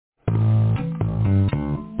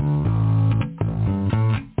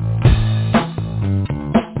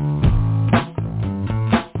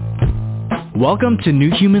Welcome to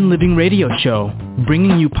New Human Living Radio Show,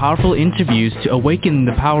 bringing you powerful interviews to awaken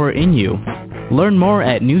the power in you. Learn more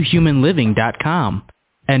at newhumanliving.com.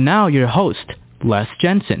 And now your host, Les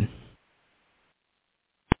Jensen.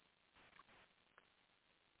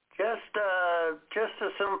 Just a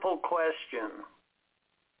simple question.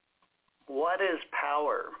 What is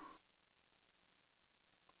power?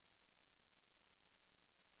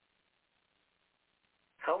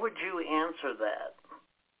 How would you answer that?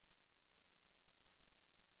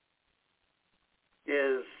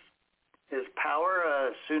 Is power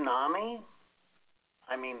a tsunami?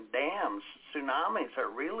 I mean, damn, tsunamis are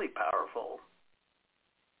really powerful.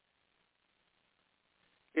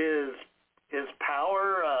 Is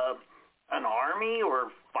power an army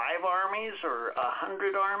or 5 armies or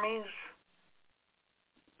 100 armies?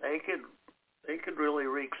 They could really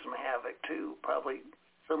wreak some havoc too, probably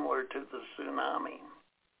similar to the tsunami.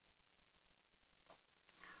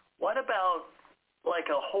 What about like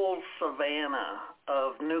a whole savanna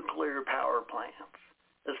of nuclear power plants?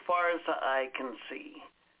 As far as the eye can see,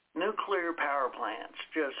 nuclear power plants,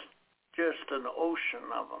 just an ocean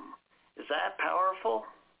of them. Is that powerful?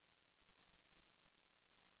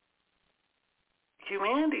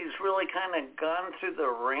 Humanity's really kind of gone through the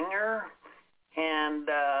ringer, and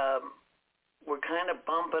we're kind of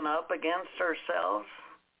bumping up against ourselves,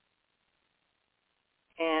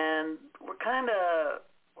 and we're kind of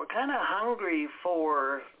hungry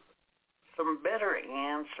for some better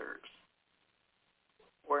answers.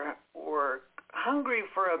 We're hungry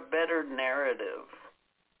for a better narrative.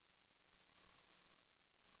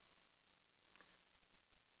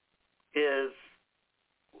 Is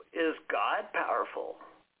God powerful?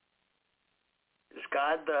 Is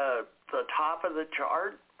God the top of the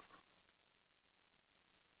chart?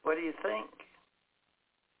 What do you think?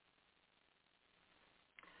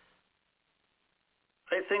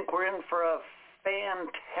 I think we're in for a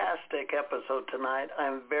fantastic episode tonight.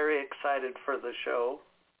 I'm very excited for the show.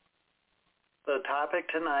 The topic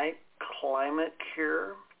tonight, climate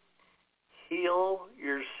cure. Heal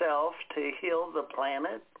yourself to heal the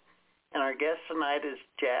planet. And our guest tonight is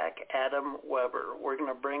Jack Adam Weber. We're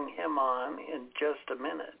going to bring him on in just a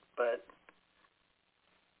minute. But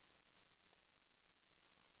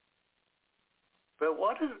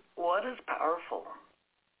what is powerful?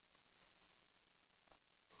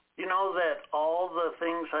 You know that all the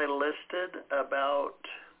things I listed about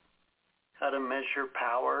how to measure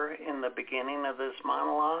power in the beginning of this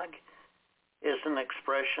monologue is an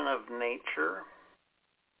expression of nature.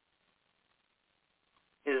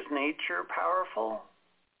 Is nature powerful?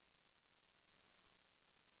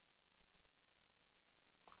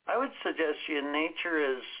 I would suggest to you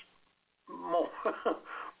nature is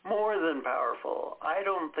more than powerful. I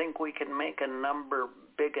don't think we can make a number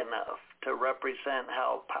big enough to represent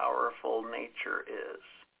how powerful nature is.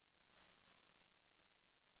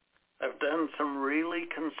 I've done some really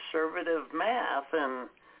conservative math, and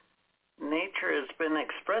nature has been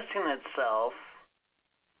expressing itself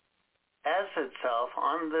as itself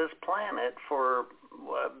on this planet for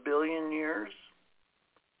a billion years.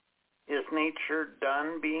 Is nature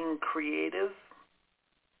done being creative?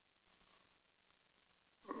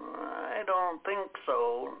 I don't think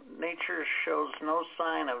so. Nature shows no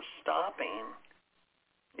sign of stopping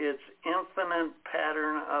its infinite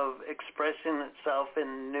pattern of expressing itself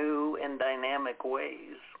in new and dynamic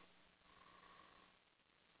ways.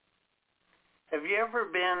 Have you ever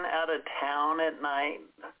been out of town at night,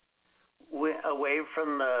 away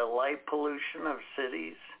from the light pollution of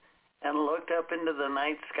cities, and looked up into the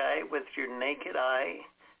night sky with your naked eye,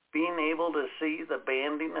 being able to see the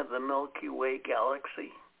banding of the Milky Way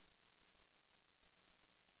galaxy?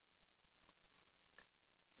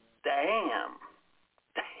 Damn.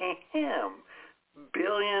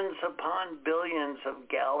 Billions upon billions of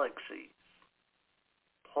galaxies,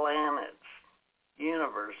 planets,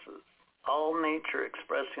 universes, all nature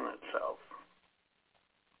expressing itself.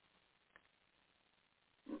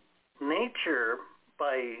 Nature,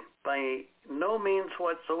 by no means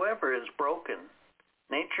whatsoever, is broken.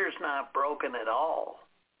 Nature's not broken at all.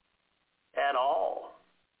 At all.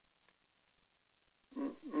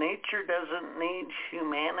 Nature doesn't need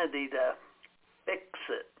humanity to fix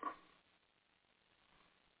it.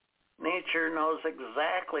 Nature knows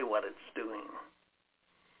exactly what it's doing.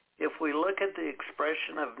 If we look at the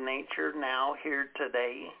expression of nature now, here,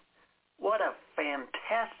 today, what a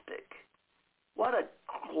fantastic, what a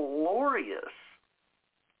glorious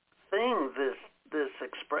thing this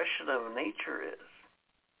expression of nature is.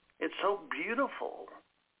 It's so beautiful.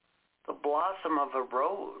 The blossom of a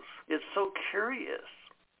rose. It's so curious.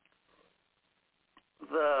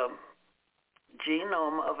 The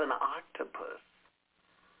genome of an octopus.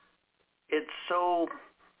 It's so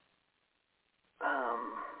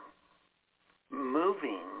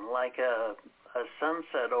moving, like a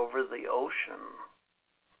sunset over the ocean.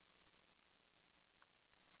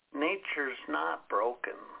 Nature's not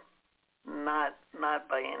broken, not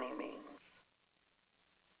by any means.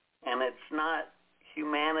 And it's not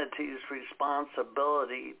humanity's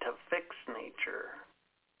responsibility to fix nature.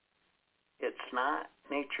 It's not.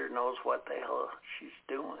 Nature knows what the hell she's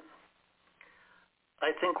doing.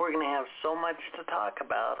 I think we're going to have so much to talk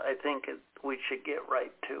about. I think we should get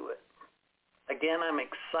right to it. Again, I'm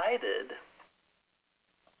excited.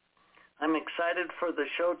 I'm excited for the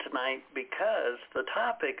show tonight because the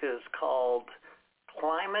topic is called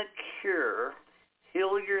Climate Cure,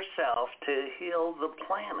 Heal Yourself to Heal the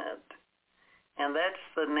Planet. And that's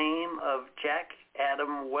the name of Jack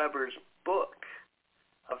Adam Weber's book,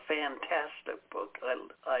 a fantastic book.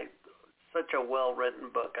 Such a well-written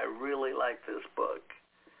book. I really like this book.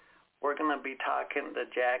 We're going to be talking to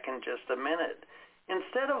Jack in just a minute.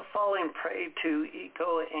 Instead of falling prey to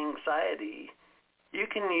eco-anxiety, you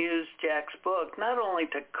can use Jack's book not only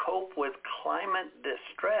to cope with climate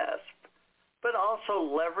distress, but also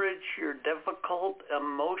leverage your difficult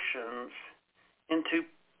emotions into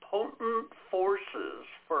potent forces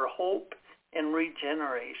for hope and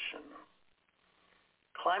regeneration.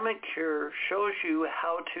 Climate Cure shows you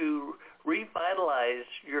how to revitalize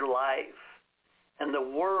your life and the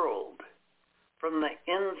world from the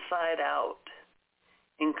inside out,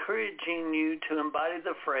 encouraging you to embody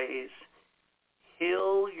the phrase,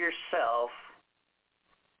 heal yourself,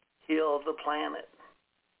 heal the planet.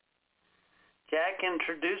 Jack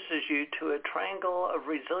introduces you to a triangle of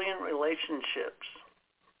resilient relationships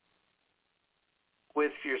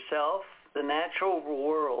with yourself, the natural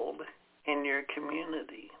world, and your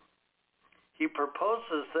community. He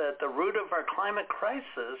proposes that the root of our climate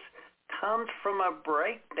crisis comes from a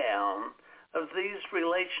breakdown of these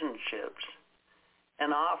relationships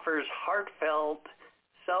and offers heartfelt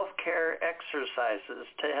self-care exercises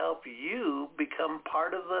to help you become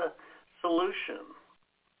part of the solution.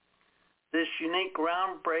 This unique,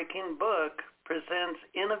 groundbreaking book presents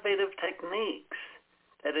innovative techniques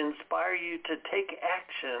that inspire you to take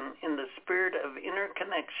action in the spirit of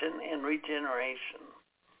interconnection and regeneration.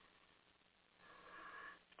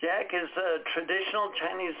 Jack is a traditional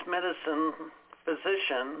Chinese medicine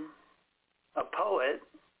physician, a poet,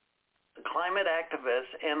 a climate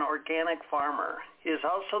activist, and organic farmer. He is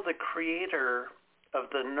also the creator of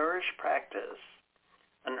the Nourish Practice,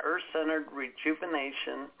 an earth-centered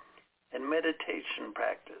rejuvenation and meditation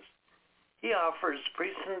practice. He offers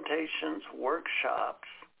presentations, workshops,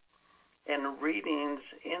 and readings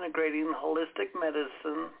integrating holistic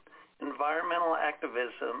medicine, environmental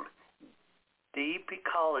activism, deep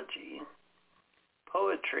ecology,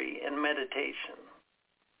 poetry, and meditation.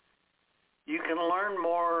 You can learn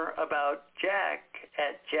more about Jack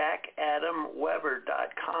at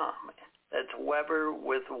jackadamweber.com. That's Weber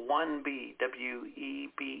with one B,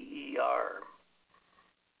 W-E-B-E-R.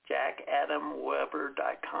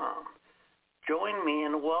 jackadamweber.com. Join me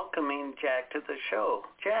in welcoming Jack to the show.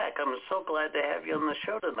 Jack, I'm so glad to have you on the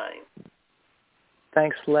show tonight.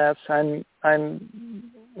 Thanks, Les. I'm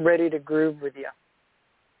ready to groove with you.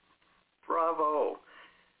 Bravo.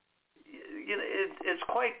 You know, it's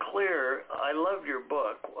quite clear. I love your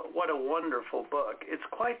book. What a wonderful book. It's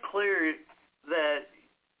quite clear that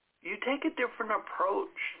you take a different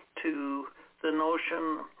approach to the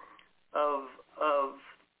notion of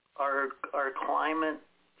our climate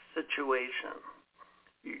situation.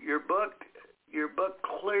 Your book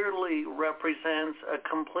clearly represents a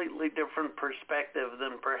completely different perspective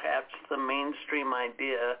than perhaps the mainstream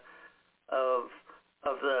idea of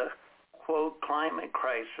the quote climate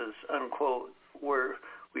crisis unquote where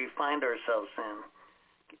we find ourselves in.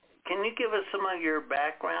 Can you give us some of your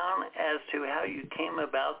background as to how you came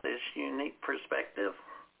about this unique perspective?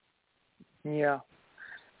 Yeah.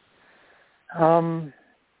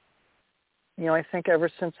 I think ever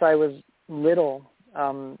since I was little,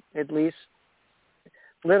 at least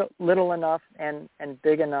little enough and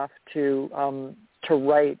big enough to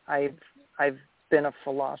write, I've been a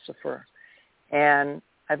philosopher, and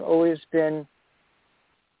I've always been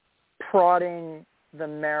prodding the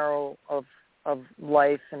marrow of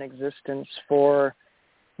life and existence for,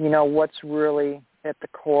 what's really at the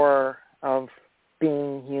core of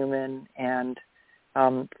being human and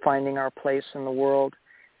finding our place in the world.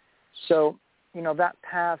 So, that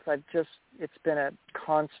path, it's been a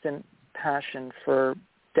constant passion for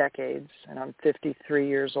decades, and I'm 53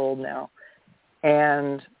 years old now.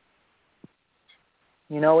 And,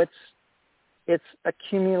 it's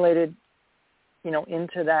accumulated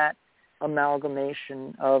into that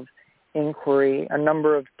amalgamation of inquiry, a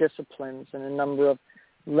number of disciplines and a number of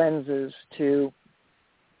lenses to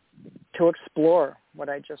explore what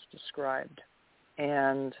I just described.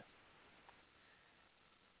 And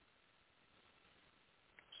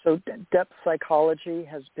so depth psychology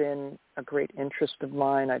has been a great interest of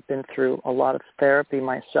mine. I've been through a lot of therapy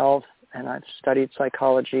myself, and I've studied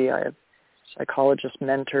psychology. I have psychologist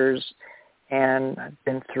mentors, and I've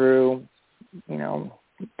been through,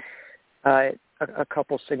 a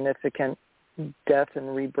couple significant death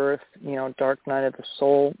and rebirth, dark night of the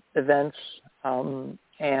soul events,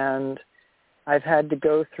 and I've had to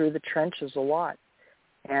go through the trenches a lot.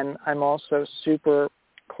 And I'm also super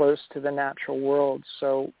close to the natural world.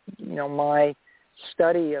 So, my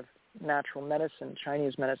study of natural medicine,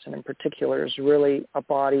 Chinese medicine in particular, is really a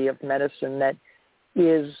body of medicine that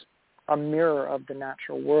is a mirror of the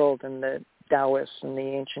natural world. And the Taoists and the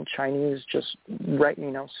ancient Chinese just,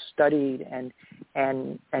 studied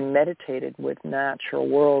and meditated with natural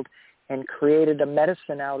world and created a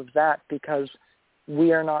medicine out of that, because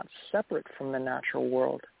we are not separate from the natural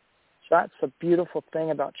world. So that's a beautiful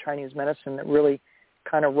thing about Chinese medicine that really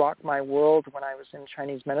kind of rocked my world when I was in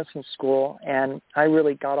Chinese medicine school, and I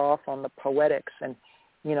really got off on the poetics, and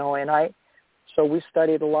so we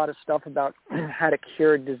studied a lot of stuff about how to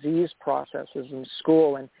cure disease processes in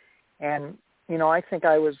school, and I think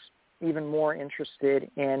I was even more interested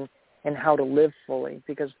in how to live fully,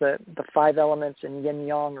 because the 5 elements in yin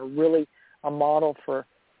yang are really a model for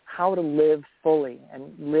how to live fully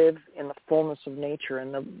and live in the fullness of nature,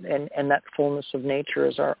 and that fullness of nature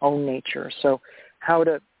is our own nature. So how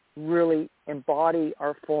to really embody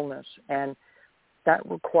our fullness, and that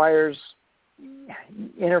requires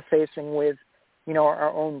interfacing with,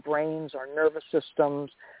 our own brains, our nervous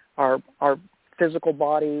systems, our physical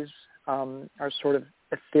bodies, our sort of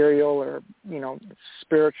ethereal or,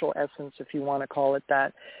 spiritual essence, if you want to call it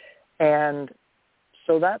that. And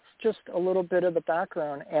so that's just a little bit of the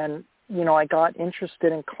background. And, I got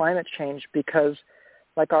interested in climate change because,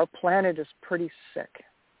 our planet is pretty sick.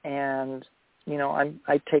 And,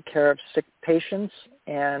 I take care of sick patients,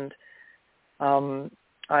 and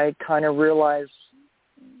I kind of realize,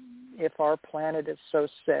 if our planet is so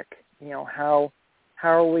sick, how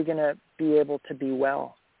are we going to be able to be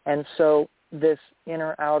well? And so this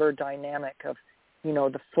inner-outer dynamic of,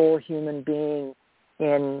 the full human being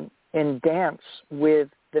in dance with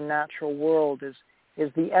the natural world is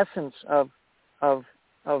the essence of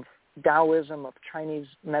Taoism, of Chinese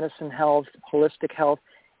medicine health, holistic health,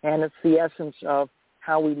 and it's the essence of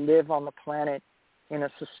how we live on the planet in a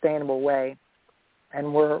sustainable way.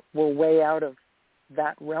 And we're way out of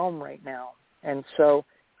that realm right now. And so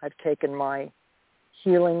I've taken my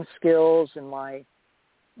healing skills and my,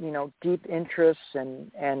 deep interests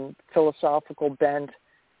and philosophical bent,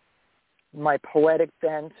 my poetic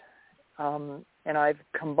bent, and I've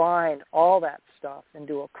combined all that stuff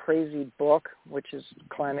into a crazy book, which is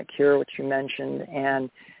Climate Cure, which you mentioned, and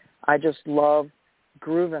I just love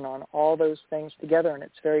grooving on all those things together, and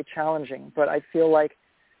it's very challenging. But I feel like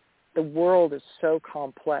the world is so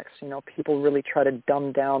complex. People really try to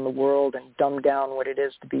dumb down the world and dumb down what it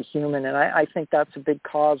is to be human, and I think that's a big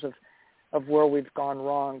cause of where we've gone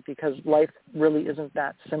wrong, because life really isn't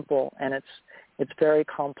that simple, and it's very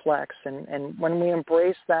complex. And when we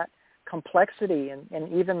embrace that complexity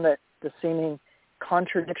and even the seeming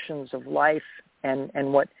contradictions of life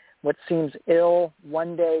and what seems ill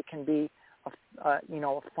one day can be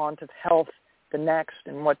a font of health the next,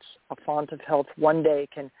 and what's a font of health one day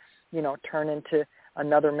can turn into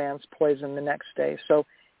another man's poison the next day. So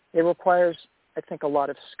it requires, I think, a lot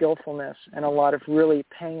of skillfulness and a lot of really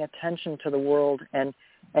paying attention to the world, and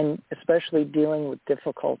especially dealing with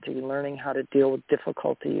difficulty. Learning how to deal with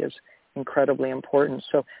difficulty is incredibly important.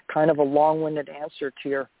 So kind of a long-winded answer to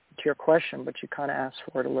your question, but you kind of asked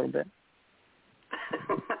for it a little bit.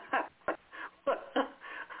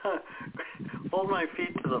 Hold my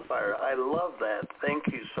feet to the fire. I love that. Thank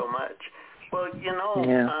you so much. Well,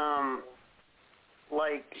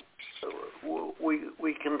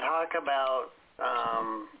 we can talk about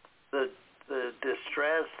the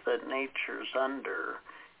distress that nature's under,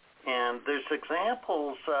 and there's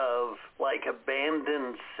examples of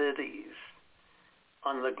abandoned cities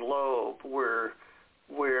on the globe where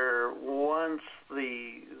once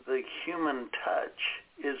the human touch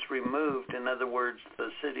is removed, in other words, the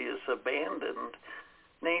city is abandoned,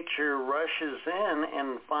 nature rushes in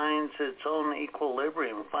and finds its own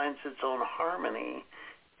equilibrium, finds its own harmony,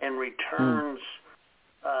 and returns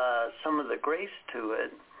some of the grace to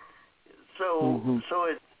it. So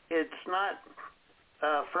it's not,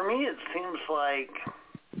 for me it seems like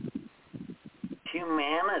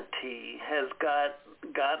humanity has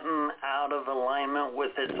gotten out of alignment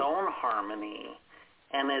with its own harmony,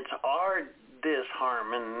 and it's our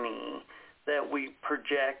disharmony that we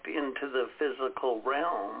project into the physical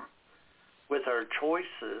realm with our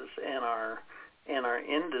choices and our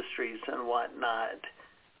industries and whatnot.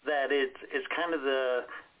 That it's kind of the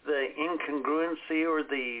incongruency or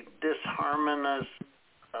the disharmonious,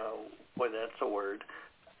 that's a word,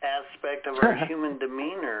 aspect of our human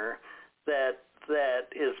demeanor that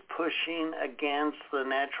is pushing against the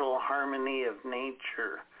natural harmony of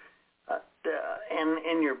nature. And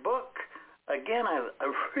in your book, again, I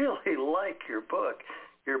really like your book.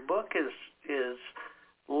 Your book is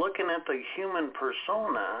looking at the human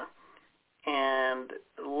persona and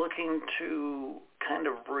looking to kind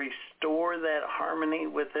of restore that harmony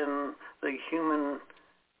within the human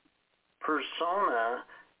persona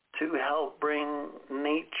to help bring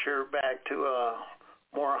nature back to a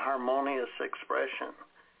more harmonious expression.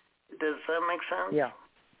 Does that make sense? Yeah.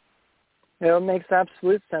 It makes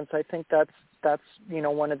absolute sense. I think that's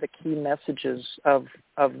one of the key messages of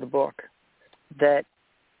the book, that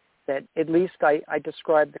at least I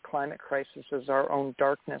describe the climate crisis as our own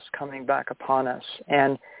darkness coming back upon us.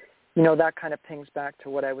 And, that kind of pings back to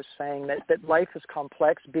what I was saying, that life is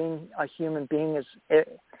complex. Being a human being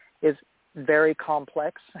is very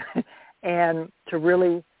complex. And to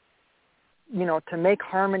really, to make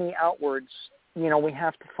harmony outwards, we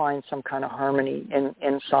have to find some kind of harmony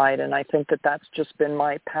inside. And I think that's just been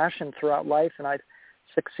my passion throughout life. And I've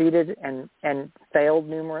succeeded and failed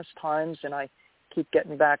numerous times, and I keep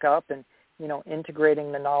getting back up and,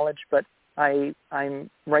 integrating the knowledge. But I'm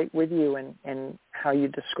right with you in how you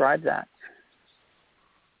describe that.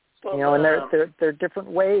 Well, and there are different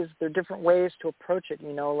ways. There are different ways to approach it.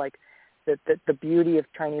 Like the beauty of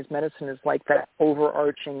Chinese medicine is like that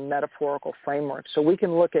overarching metaphorical framework. So we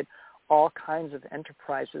can look at all kinds of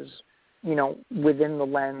enterprises, within the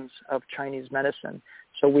lens of Chinese medicine.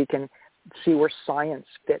 So we can see where science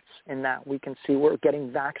fits in that. We can see where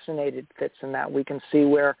getting vaccinated fits in that. We can see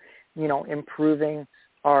where, improving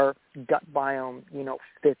our gut biome,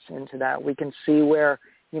 fits into that. We can see where,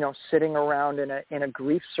 sitting around in a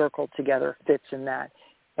grief circle together fits in that.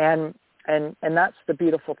 And that's the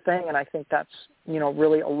beautiful thing. And I think that's,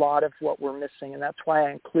 really a lot of what we're missing. And that's why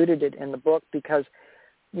I included it in the book, because,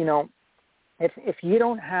 if you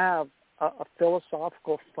don't have a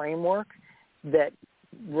philosophical framework that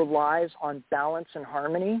relies on balance and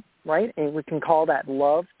harmony, right? And we can call that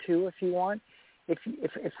love too, if you want.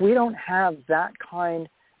 If we don't have that kind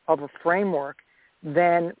of a framework,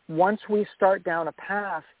 then once we start down a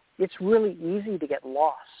path, it's really easy to get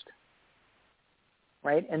lost,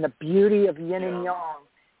 right? And the beauty of yin and yang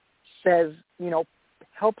says,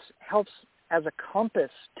 helps as a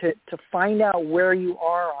compass to find out where you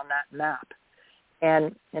are on that map.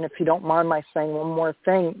 And if you don't mind my saying one more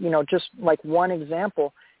thing, just like one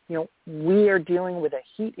example, we are dealing with a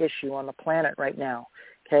heat issue on the planet right now.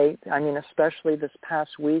 Okay, I mean, especially this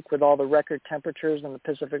past week with all the record temperatures in the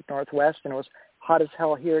Pacific Northwest, and it was hot as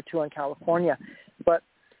hell here too in California. But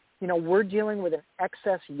we're dealing with an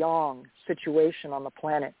excess yang situation on the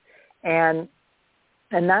planet, and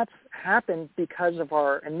that's happened because of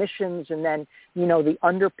our emissions, and then the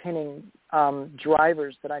underpinning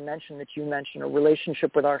drivers that I mentioned, that you mentioned, a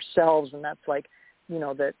relationship with ourselves, and that's like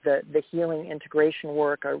the healing integration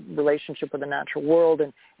work, our relationship with the natural world,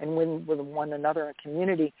 and with one another in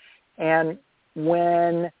community. And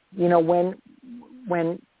when we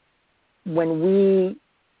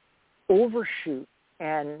overshoot,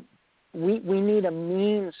 and we need a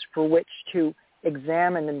means for which to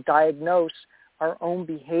examine and diagnose our own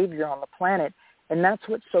behavior on the planet. And that's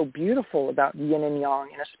what's so beautiful about yin and yang,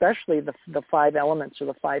 and especially the 5 elements, or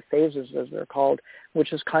the 5 phases as they're called,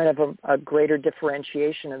 which is kind of a greater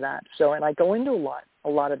differentiation of that. So, and I go into a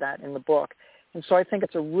lot of that in the book. And so I think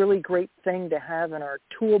it's a really great thing to have in our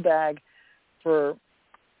tool bag for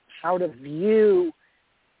how to view,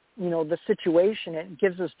 the situation. It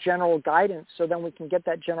gives us general guidance, so then we can get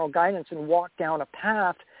that general guidance and walk down a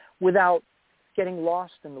path without getting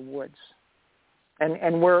lost in the woods.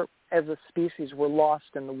 And we're, as a species, we're lost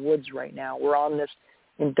in the woods right now. We're on this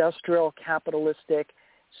industrial, capitalistic,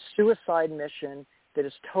 suicide mission that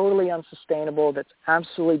is totally unsustainable, that's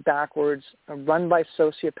absolutely backwards, run by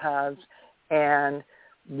sociopaths, and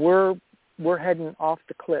we're heading off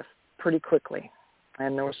the cliff pretty quickly.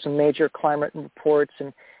 And there were some major climate reports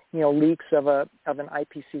and leaks of an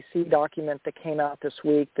IPCC document that came out this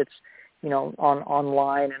week that's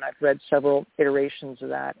online, and I've read several iterations of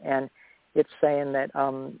that, and it's saying that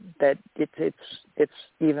it's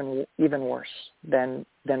even worse than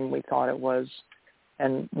we thought it was,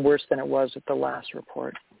 and worse than it was at the last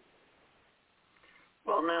report.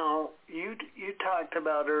 Well, now, you talked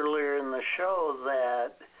about earlier in the show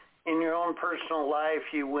that in your own personal life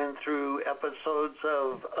you went through episodes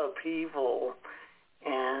of upheaval,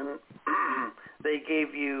 and they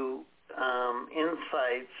gave you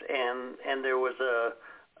insights, and there was a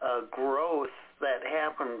growth that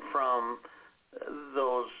happened from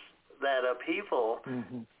that upheaval.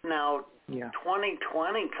 Mm-hmm. Now,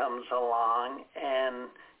 2020 comes along and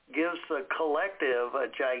gives the collective a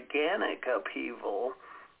gigantic upheaval.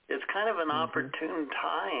 It's kind of an opportune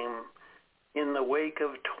time in the wake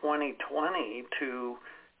of 2020 to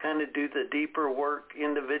kind of do the deeper work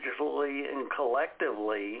individually and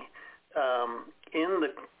collectively in the,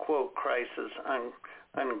 quote, crisis,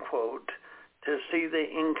 unquote, to see the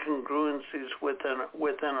incongruencies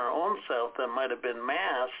within our own self that might have been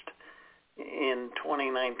masked in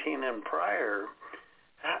 2019 and prior.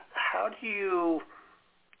 How do you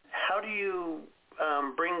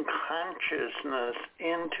bring consciousness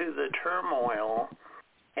into the turmoil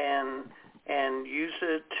and use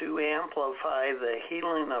it to amplify the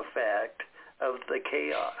healing effect of the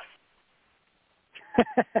chaos?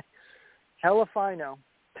 Hell if I know.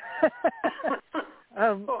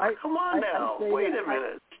 Come on now. Wait a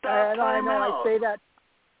minute. Stop time out.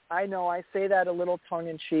 I say that a little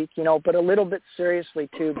tongue-in-cheek, but a little bit seriously,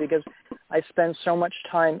 too, because I spend so much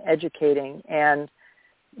time educating and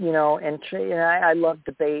I love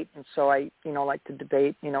debate, and so I, like to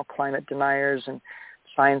debate, climate deniers and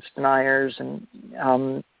science deniers,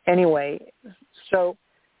 and anyway, so,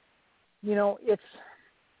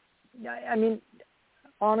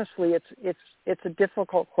 honestly, it's a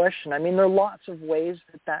difficult question. I mean, there are lots of ways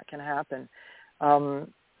that can happen,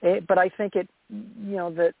 but I think that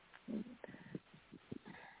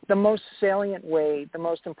the most salient way, the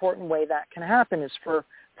most important way that can happen is for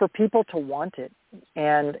people to want it.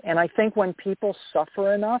 And I think when people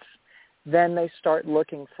suffer enough, then they start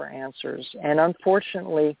looking for answers. And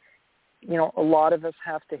unfortunately, a lot of us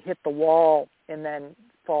have to hit the wall and then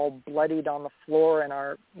fall bloodied on the floor in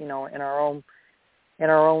our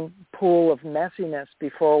own pool of messiness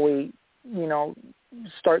before we,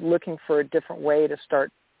 start looking for a different way to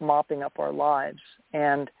start mopping up our lives.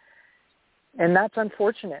 And that's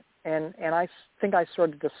unfortunate. And I think I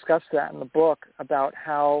sort of discussed that in the book about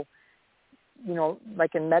how,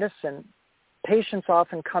 like in medicine, patients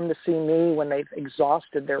often come to see me when they've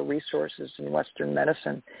exhausted their resources in Western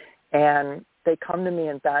medicine, and they come to me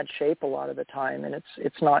in bad shape a lot of the time, and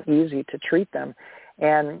it's not easy to treat them.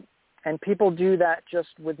 And people do that just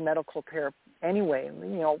with medical care anyway.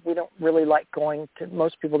 We don't really like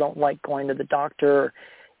most people don't like going to the doctor.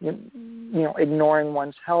 Ignoring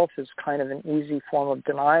one's health is kind of an easy form of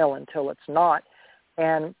denial until it's not.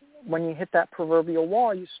 And when you hit that proverbial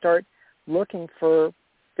wall, you start looking for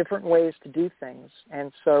different ways to do things.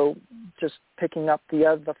 And so just picking up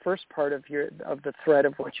the first part of the thread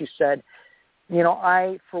of what you said,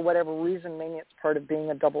 I, for whatever reason, maybe it's part of being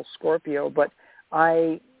a double Scorpio, but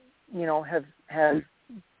I, have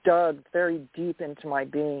dug very deep into my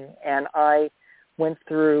being, and I went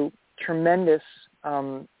through tremendous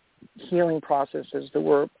healing processes that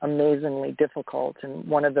were amazingly difficult. And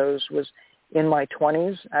one of those was in my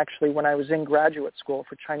 20s, actually, when I was in graduate school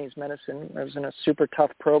for Chinese medicine. I was in a super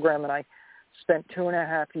tough program, and I spent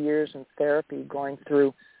 2.5 years in therapy going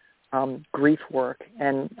through grief work,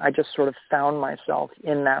 and I just sort of found myself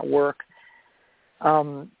in that work.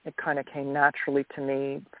 It kind of came naturally to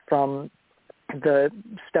me from the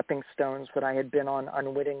stepping stones that I had been on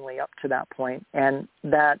unwittingly up to that point. And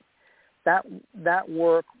that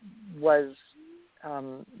work was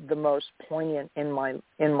the most poignant in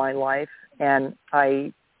my life, and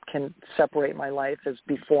I can separate my life as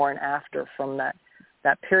before and after from that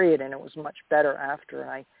period, and it was much better after. And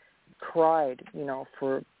I cried,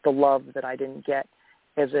 for the love that I didn't get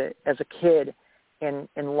as a kid in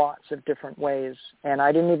lots of different ways, and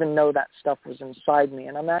I didn't even know that stuff was inside me.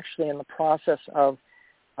 And I'm actually in the process of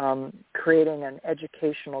creating an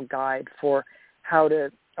educational guide for how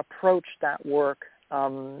to approach that work,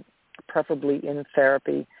 preferably in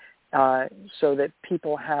therapy, so that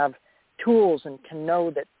people have tools and can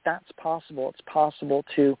know that that's possible. It's possible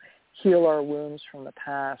to heal our wounds from the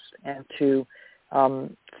past and to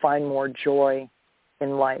find more joy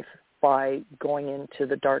in life by going into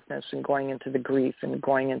the darkness and going into the grief and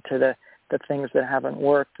going into the things that haven't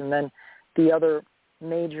worked. And then the other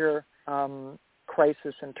major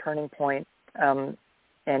crisis and turning point and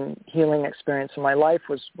healing experience in my life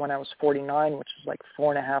was when I was 49, which is like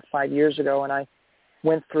 5 years ago, and I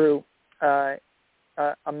went through a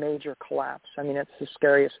major collapse. I mean, it's the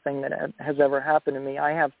scariest thing that has ever happened to me.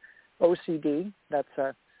 I have OCD. That's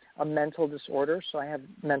a mental disorder. So I have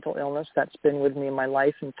mental illness that's been with me in my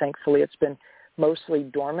life, and thankfully it's been mostly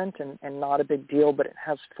dormant and not a big deal, but it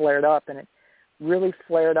has flared up, and it really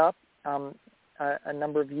flared up a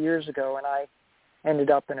number of years ago, and I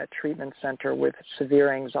ended up in a treatment center with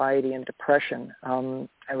severe anxiety and depression.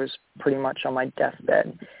 I was pretty much on my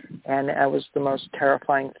deathbed, and that was the most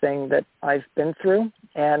terrifying thing that I've been through,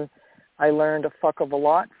 and I learned a fuck of a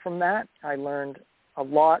lot from that. I learned a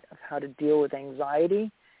lot of how to deal with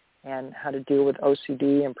anxiety and how to deal with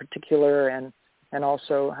OCD in particular, and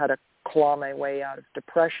also how to claw my way out of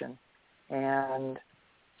depression. And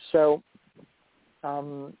so,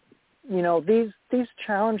 these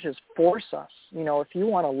challenges force us. If you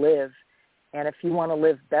want to live, and if you want to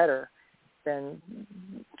live better, then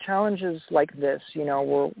challenges like this,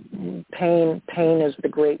 where pain is the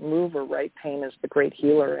great mover, right? Pain is the great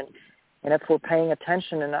healer, and if we're paying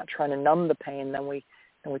attention and not trying to numb the pain, then we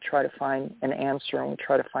try to find an answer, and we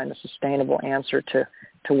try to find a sustainable answer to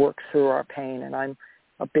work through our pain. And I'm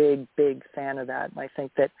a big, big fan of that. And I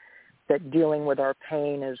think that dealing with our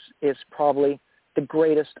pain is probably the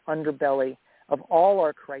greatest underbelly of all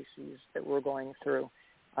our crises that we're going through.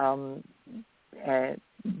 And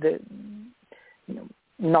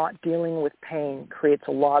not dealing with pain creates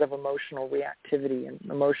a lot of emotional reactivity, and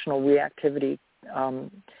emotional reactivity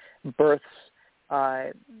births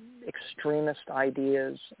extremist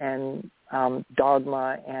ideas and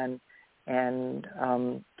dogma and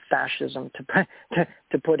fascism, to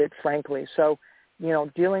put it frankly. So,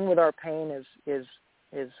 dealing with our pain is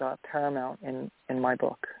paramount in my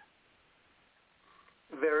book.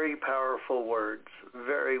 Very powerful words.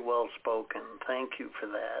 Very well spoken. Thank you for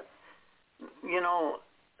that.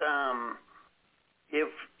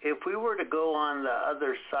 If we were to go on the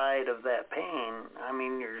other side of that pain,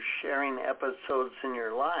 you're sharing episodes in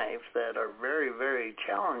your life that are very, very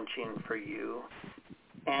challenging for you.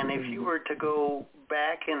 And if you were to go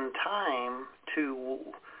back in time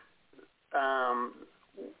to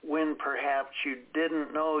when perhaps you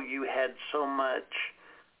didn't know you had so much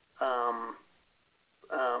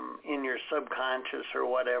in your subconscious or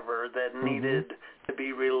whatever that needed to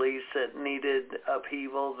be released, that needed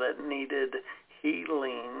upheaval, that needed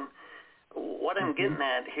healing. What I'm getting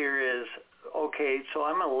at here is, okay, so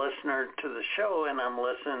I'm a listener to the show, and I'm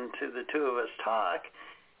listening to the two of us talk,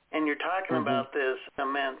 and you're talking about this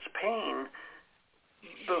immense pain.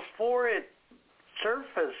 Before it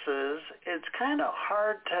surfaces, it's kind of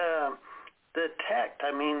hard to detect.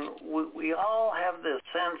 We all have this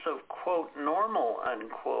sense of, quote, normal,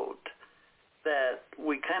 unquote, that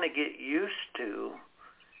we kind of get used to,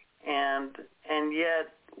 and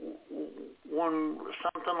yet when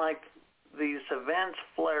something like these events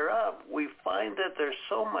flare up, we find that there's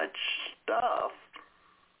so much stuff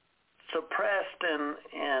suppressed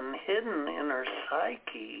and hidden in our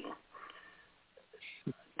psyche.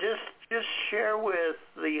 Just share with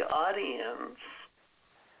the audience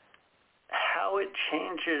how it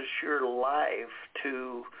changes your life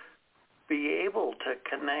to be able to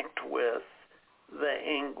connect with the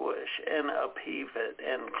anguish and upheave it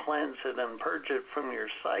and cleanse it and purge it from your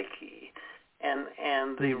psyche,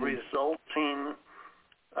 and the resulting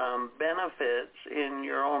benefits in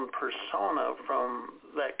your own persona from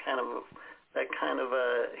that kind of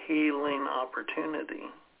a healing opportunity.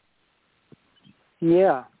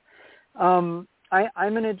 Yeah. I'm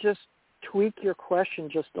going to just tweak your question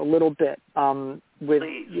just a little bit. Please.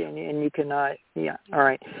 And you can, yeah, all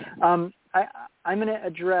right. I'm going to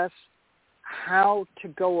address how to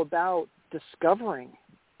go about discovering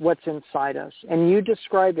what's inside us. And you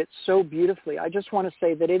described it so beautifully. I just want to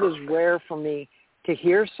say that it is rare for me to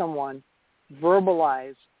hear someone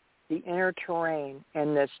verbalize the inner terrain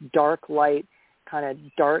and this dark light, kind of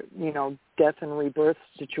dark, death and rebirth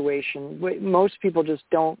situation. Most people just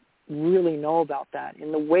don't really know about that.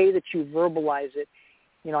 In the way that you verbalize it,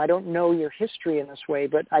 I don't know your history in this way,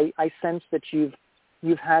 but I sense that you've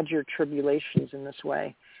had your tribulations in this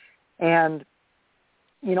way. And,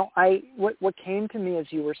 what came to me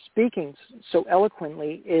as you were speaking so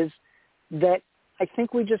eloquently is that I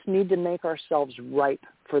think we just need to make ourselves ripe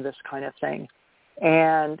for this kind of thing.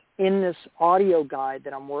 And in this audio guide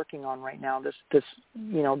that I'm working on right now, this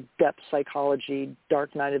depth psychology,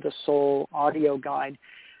 dark night of the soul audio guide,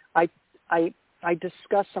 I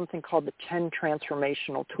discuss something called the 10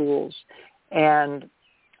 transformational tools. And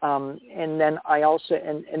then I also,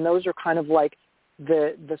 and those are kind of like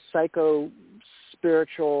the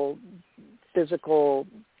psycho-spiritual, physical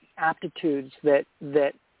aptitudes that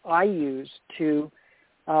I use to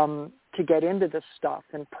get into this stuff.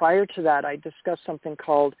 And prior to that, I discussed something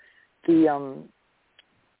called the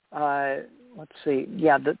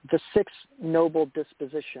the 6 noble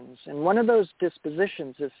dispositions. And one of those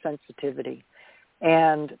dispositions is sensitivity.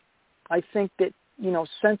 And I think that,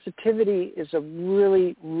 sensitivity is a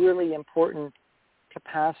really, really important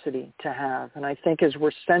capacity to have. And I think as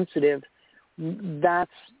we're sensitive,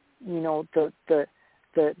 that's,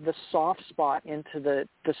 the soft spot into the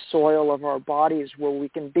soil of our bodies where we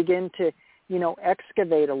can begin to,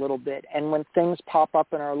 excavate a little bit. And when things pop up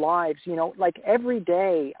in our lives, like every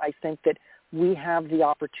day, I think that we have the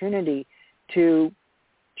opportunity to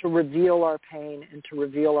reveal our pain and to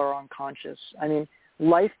reveal our unconscious. I mean,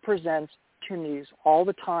 life presents opportunities all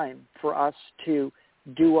the time for us to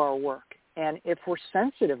do our work. And if we're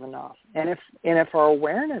sensitive enough, and if our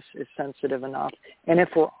awareness is sensitive enough, and if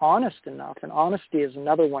we're honest enough, and honesty is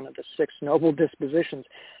another one of the 6 noble dispositions,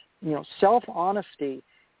 self-honesty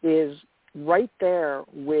is right there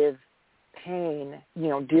with pain,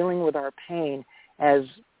 dealing with our pain as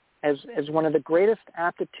one of the greatest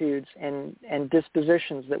aptitudes and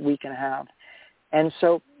dispositions that we can have. And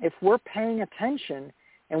so if we're paying attention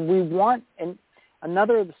and we want, and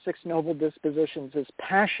another of the 6 noble dispositions is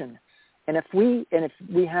passion. And if we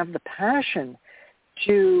have the passion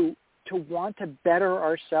to want to better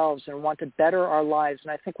ourselves and want to better our lives,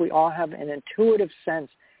 and I think we all have an intuitive sense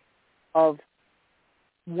of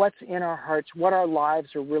what's in our hearts, what our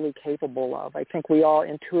lives are really capable of. I think we all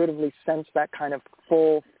intuitively sense that kind of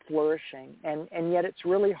full flourishing, and yet it's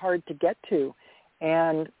really hard to get to.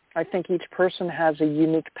 And I think each person has a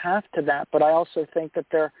unique path to that, but I also think that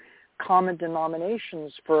there are common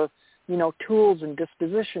denominations for, tools and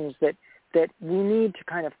dispositions that we need to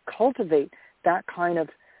kind of cultivate that kind of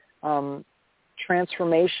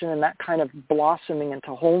transformation and that kind of blossoming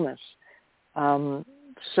into wholeness. I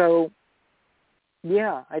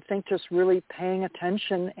think just really paying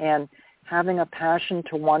attention and having a passion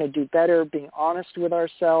to want to do better, being honest with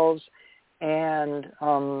ourselves, and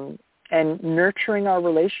nurturing our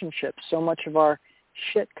relationships. So much of our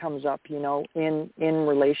shit comes up, in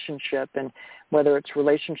relationship, and whether it's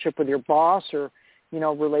relationship with your boss or,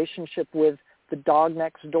 relationship with the dog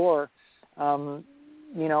next door,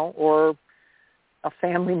 or a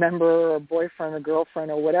family member or a boyfriend or girlfriend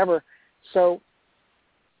or whatever. So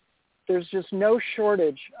there's just no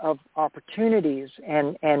shortage of opportunities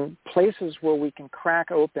and places where we can crack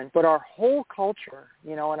open. But our whole culture,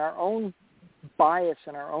 and our own bias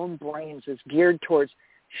in our own brains is geared towards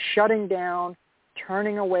shutting down,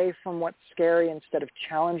 turning away from what's scary instead of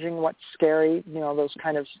challenging what's scary, those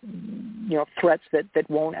kind of, threats that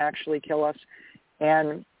won't actually kill us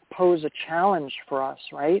and pose a challenge for us,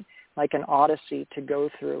 right? Like an odyssey to go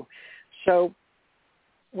through. So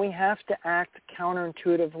we have to act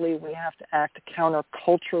counterintuitively. We have to act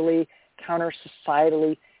counterculturally,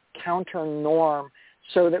 counter-societally, counter-norm,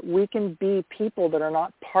 so that we can be people that are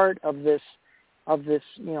not part of this,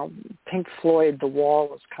 Pink Floyd, The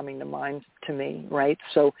Wall is coming to mind to me, right?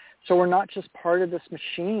 So we're not just part of this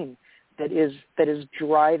machine that is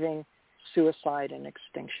driving suicide and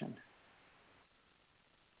extinction.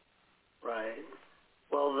 Right.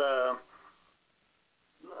 Well,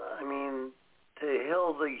 to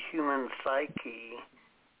heal the human psyche,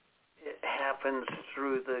 it happens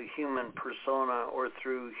through the human persona or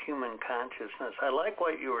through human consciousness. I like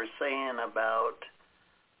what you were saying about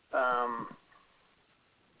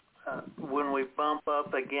when we bump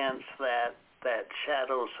up against that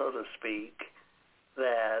shadow, so to speak,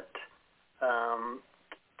 that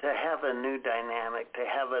to have a new dynamic, to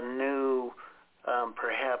have a new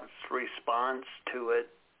perhaps response to it,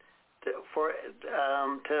 to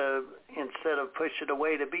instead of push it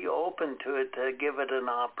away, to be open to it, to give it an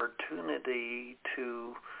opportunity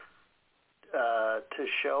to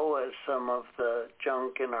show us some of the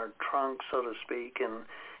junk in our trunk, so to speak.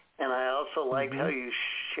 And I also liked how you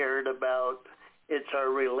shared about it's our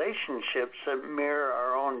relationships that mirror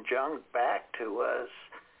our own junk back to us.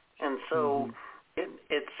 And so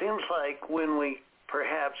it seems like when we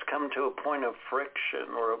perhaps come to a point of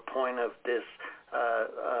friction or a point of this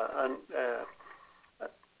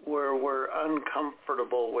where we're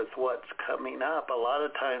uncomfortable with what's coming up, a lot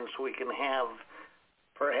of times we can have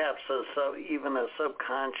perhaps even a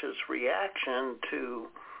subconscious reaction to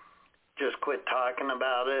just quit talking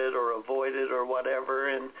about it or avoid it or whatever.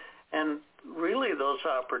 And really those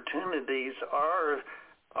opportunities are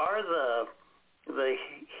the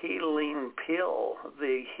healing pill,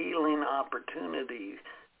 the healing opportunity,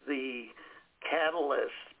 the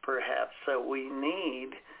catalyst perhaps that we need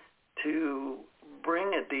to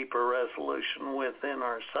bring a deeper resolution within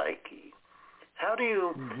our psyche. How do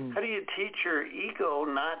you teach your ego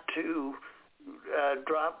not to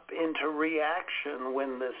drop into reaction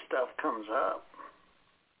when this stuff comes up?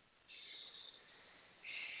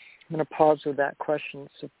 going to pause with that question.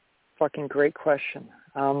 It's a fucking great question.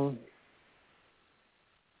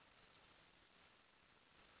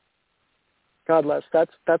 God, Les,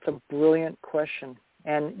 that's a brilliant question.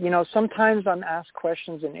 And, you know, sometimes I'm asked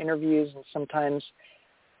questions in interviews, and sometimes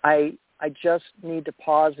I just need to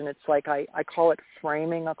pause, and it's like I call it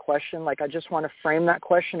framing a question. Like I just want to frame that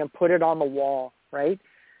question and put it on the wall, right?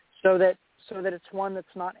 So that it's one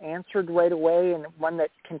that's not answered right away, and one that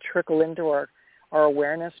can trickle into our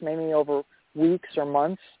awareness maybe over weeks or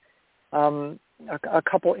months. A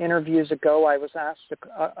couple interviews ago, I was asked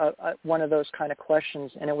one of those kind of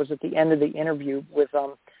questions, and it was at the end of the interview with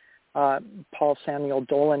Paul Samuel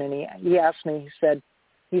Dolan, and he asked me,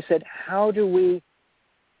 he said, how do we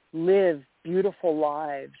live beautiful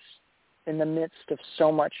lives in the midst of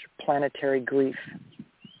so much planetary grief?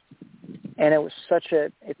 And it's such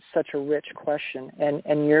a rich question,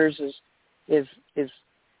 and yours is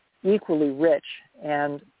equally rich.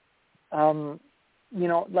 And you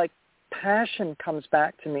know, like, passion comes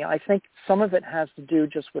back to me. I think some of it has to do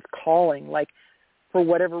just with calling. Like, for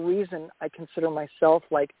whatever reason, I consider myself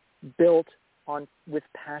like built with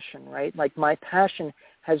passion, right? Like my passion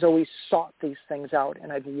has always sought these things out,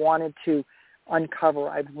 and I've wanted to uncover,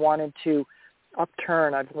 I've wanted to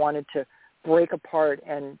upturn, I've wanted to break apart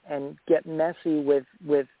and get messy with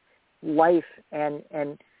life and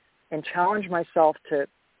challenge myself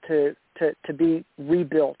to be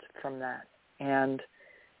rebuilt from that. And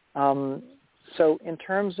so in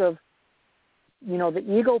terms of, you know, the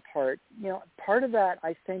ego part, you know, part of that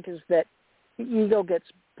I think is that the ego gets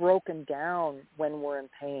broken down when we're in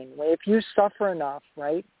pain. If you suffer enough,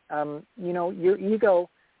 right, you know, your ego,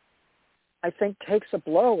 I think, takes a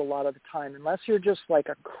blow a lot of the time, unless you're just like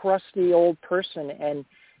a crusty old person and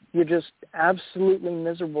you're just absolutely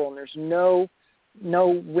miserable and there's no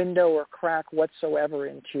window or crack whatsoever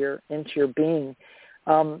into your being.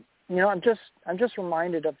 You know, I'm just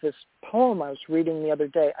reminded of this poem I was reading the other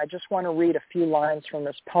day. I just want to read a few lines from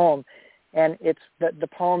this poem, and it's the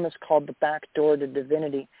poem is called "The Back Door to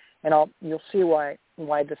Divinity," and you'll see why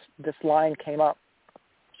this line came up.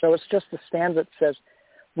 So it's just the stanza that says,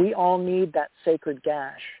 "We all need that sacred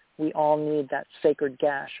gash. We all need that sacred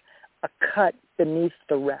gash, a cut beneath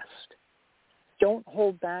the rest. Don't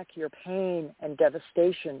hold back your pain and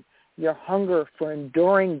devastation, your hunger for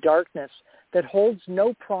enduring darkness that holds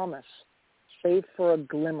no promise save for a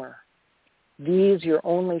glimmer. These your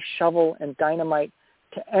only shovel and dynamite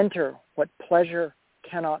to enter what pleasure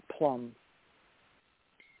cannot plumb."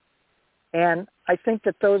 And I think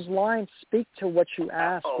that those lines speak to what you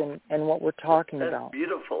asked and what we're talking about. That's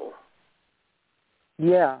beautiful.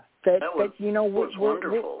 Yeah. That you know, was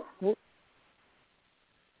wonderful.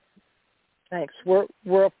 Thanks. We're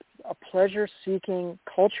a pleasure-seeking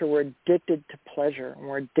culture. We're addicted to pleasure, and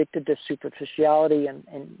we're addicted to superficiality, and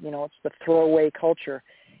you know, it's the throwaway culture.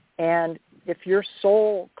 And if your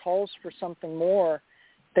soul calls for something more,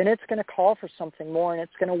 then it's going to call for something more, and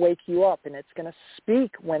it's going to wake you up, and it's going to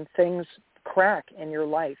speak when things crack in your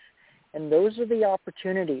life. And those are the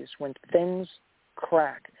opportunities when things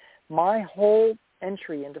crack. My whole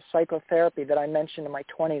entry into psychotherapy that I mentioned in my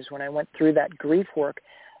 20s when I went through that grief work,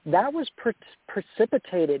 that was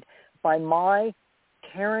precipitated by my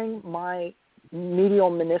tearing my medial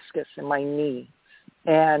meniscus in my knee.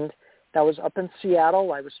 And that was up in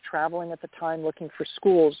Seattle. I was traveling at the time looking for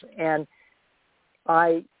schools, and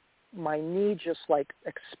my knee just like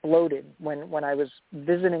exploded when I was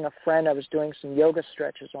visiting a friend. I was doing some yoga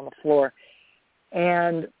stretches on the floor,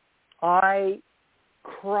 and I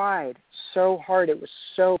cried so hard. It was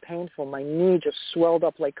so painful. My knee just swelled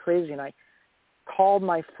up like crazy, and I called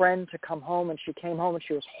my friend to come home, and she came home, and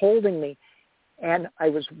she was holding me, and I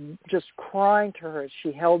was just crying to her as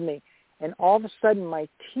she held me. And all of a sudden, my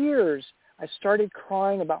tears, I started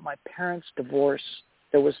crying about my parents' divorce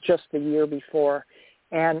that was just the year before,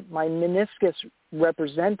 and my meniscus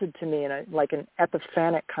represented to me in like an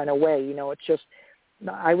epiphanic kind of way. You know, it's just,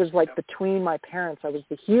 I was like between my parents. I was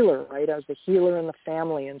the healer, right? I was the healer in the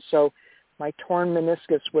family, and so my torn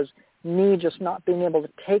meniscus was me just not being able to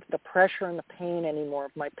take the pressure and the pain anymore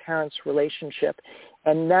of my parents' relationship.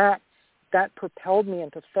 And that propelled me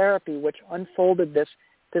into therapy, which unfolded this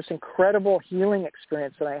incredible healing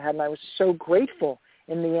experience that I had. And I was so grateful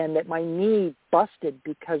in the end that my knee busted,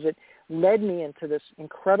 because it led me into this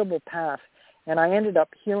incredible path. And I ended up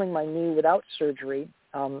healing my knee without surgery,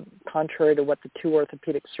 contrary to what the two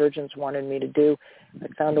orthopedic surgeons wanted me to do. I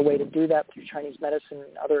found a way to do that through Chinese medicine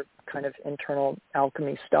and other kind of internal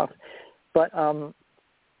alchemy stuff. But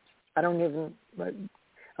I don't even,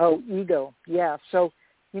 ego. Yeah. So,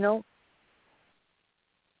 you know,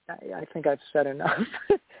 I think I've said enough.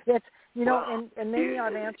 You know, and maybe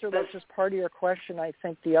I've answered like just part of your question. I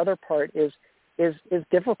think the other part is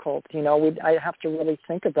difficult. You know, I have to really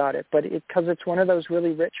think about it, but because it's one of those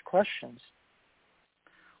really rich questions.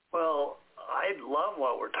 Well, I love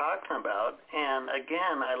what we're talking about, and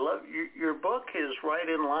again, I love your book is right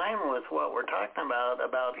in line with what we're talking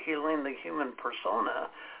about healing the human persona.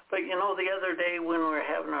 But you know, the other day when we were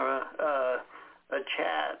having a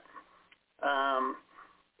chat,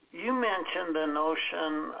 you mentioned the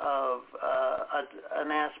notion of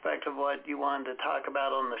an aspect of what you wanted to talk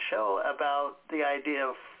about on the show, about the idea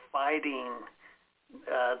of fighting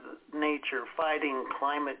nature, fighting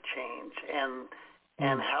climate change,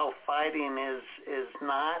 and how fighting is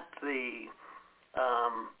not the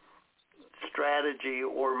strategy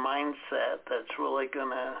or mindset that's really going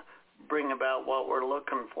to bring about what we're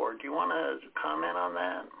looking for. Do you want to comment on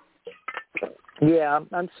that? Yeah,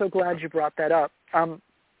 I'm so glad you brought that up.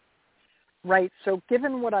 Right. So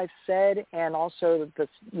given what I've said, and also this,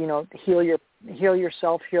 you know, heal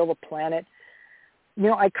yourself, heal the planet. You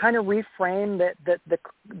know, I kind of reframe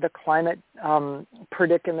the climate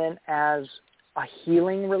predicament as a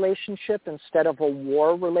healing relationship instead of a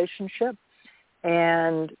war relationship.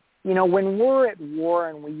 And you know, when we're at war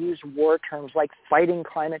and we use war terms like fighting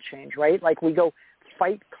climate change, right? Like we go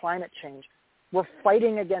fight climate change, we're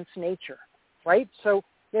fighting against nature, right? So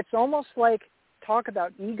it's almost like talk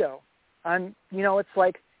about ego. You know, it's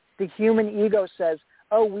like the human ego says,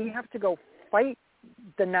 oh, we have to go fight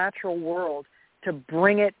the natural world to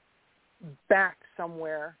bring it back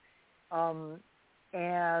somewhere.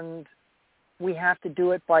 And we have to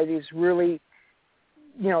do it by these really,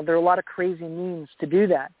 you know, there are a lot of crazy means to do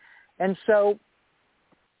that. And so,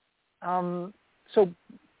 so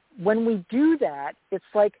when we do that, it's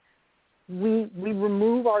like we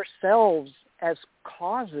remove ourselves as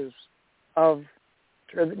causes of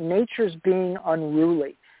nature's being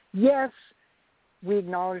unruly. Yes, we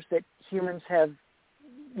acknowledge that humans have,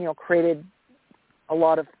 you know, created a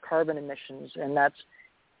lot of carbon emissions, and that's,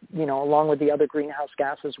 you know, along with the other greenhouse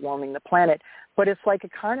gases warming the planet. But it's like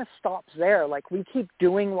it kind of stops there. Like we keep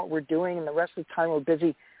doing what we're doing, and the rest of the time we're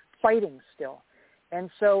busy fighting still. And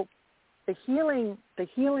so the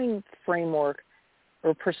healing framework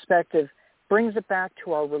or perspective brings it back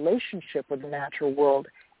to our relationship with the natural world,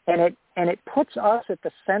 and it puts us at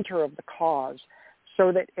the center of the cause,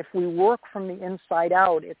 so that if we work from the inside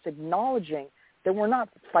out, it's acknowledging that we're not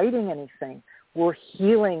fighting anything. We're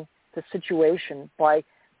healing the situation by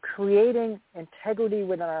creating integrity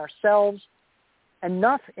within ourselves,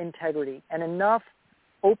 enough integrity and enough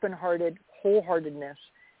open-hearted, wholeheartedness,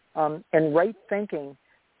 and right thinking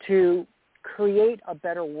to create a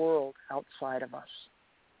better world outside of us.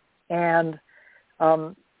 And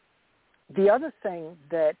the other thing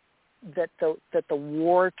that the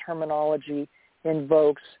war terminology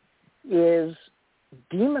invokes is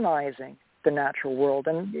demonizing the natural world.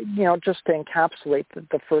 And, you know, just to encapsulate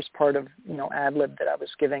the first part of, you know, ad lib that I was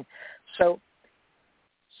giving. So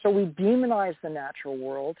we demonize the natural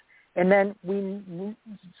world, and then we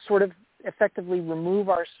sort of effectively remove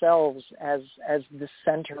ourselves as the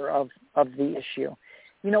center of the issue.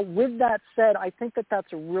 You know, with that said, I think that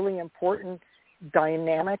that's a really important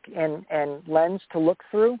dynamic and lens to look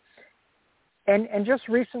through. And just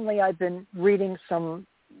recently I've been reading some,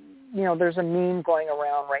 you know, there's a meme going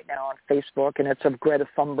around right now on Facebook, and it's of Greta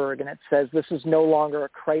Thunberg, and it says, this is no longer a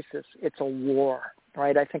crisis, it's a war,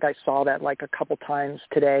 right? I think I saw that like a couple times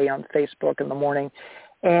today on Facebook in the morning.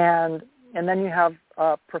 And then you have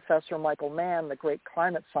Professor Michael Mann, the great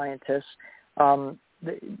climate scientist.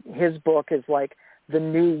 His book is like The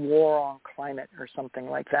New War on Climate or something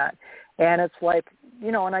like that. And it's like,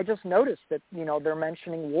 you know, and I just noticed that, you know, they're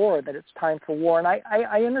mentioning war, that it's time for war. And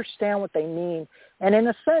I understand what they mean. And in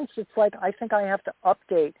a sense, it's like I think I have to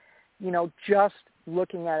update, you know, just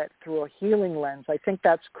looking at it through a healing lens. I think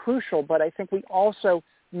that's crucial, but I think we also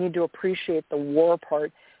need to appreciate the war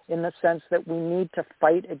part in the sense that we need to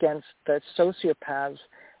fight against the sociopaths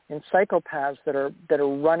and psychopaths that are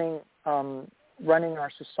running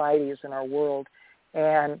our societies and our world,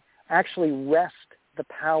 and actually wrest the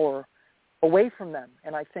power away from them.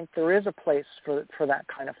 And I think there is a place for that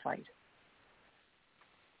kind of fight.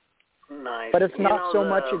 Nice. But it's not so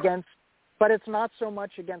much against. But it's not so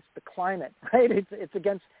much against the climate, right? It's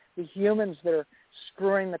against the humans that are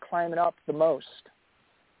screwing the climate up the most.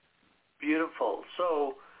 Beautiful.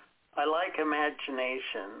 So I like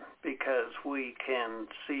imagination because we can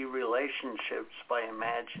see relationships by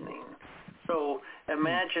imagining. So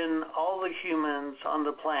imagine all the humans on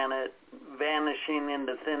the planet vanishing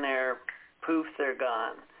into thin air, poof, they're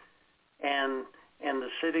gone. And the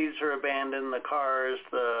cities are abandoned, the cars,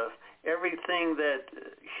 everything that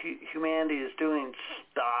humanity is doing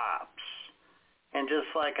stops. And just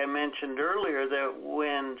like I mentioned earlier, that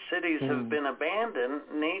when cities have been abandoned,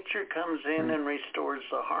 nature comes in and restores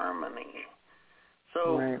the harmony.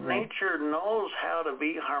 So nature knows how to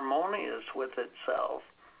be harmonious with itself.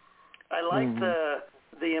 I like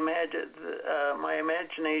my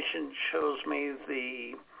imagination shows me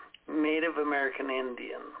the Native American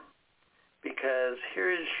Indian, because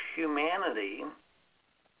here's humanity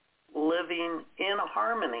living in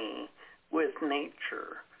harmony with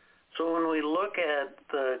nature. So when we look at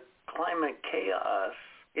the climate chaos,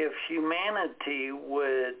 if humanity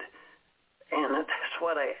would, and that's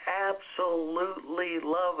what I absolutely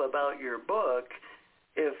love about your book,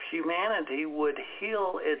 if humanity would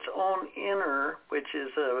heal its own inner, which is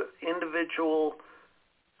an individual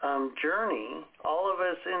journey, all of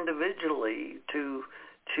us individually, to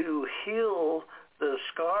heal the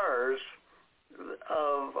scars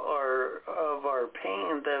of our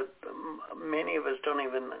pain that many of us don't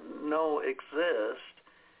even know exist,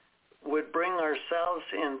 would bring ourselves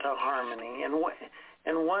into harmony.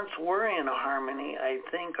 And once we're in harmony, I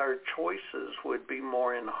think our choices would be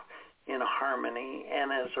more in harmony.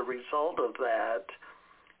 And as a result of that,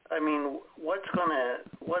 I mean, what's gonna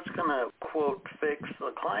quote fix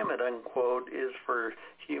the climate, unquote, is for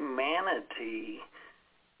humanity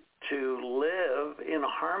to live in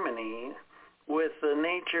harmony with the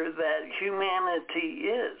nature that humanity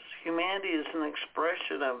is. Humanity is an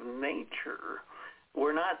expression of nature.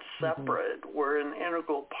 We're not separate. We're an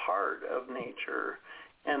integral part of nature,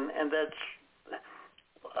 and that's.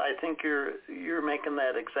 I think you're making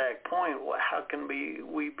that exact point. How can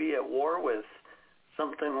we be at war with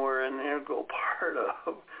something we're an integral part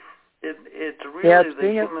of? It's really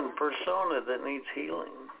the human persona that needs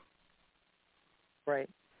healing. Right.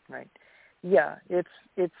 Yeah, it's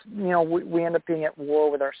we end up being at war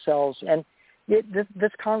with ourselves, and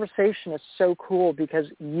this conversation is so cool because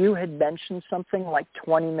you had mentioned something like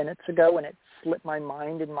 20 minutes ago, and it slipped my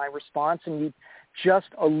mind in my response, and you just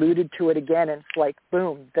alluded to it again, and it's like,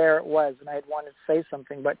 boom, there it was, and I had wanted to say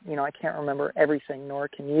something, but I can't remember everything, nor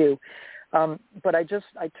can you. But I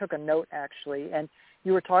took a note actually, and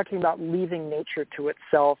you were talking about leaving nature to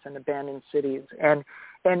itself and abandoned cities, and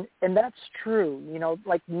that's true.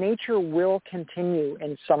 Like nature will continue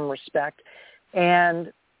in some respect,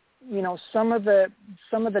 and some of the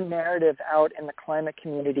narrative out in the climate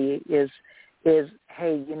community is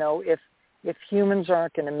hey, if humans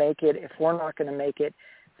aren't going to make it, if we're not going to make it,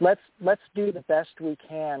 let's do the best we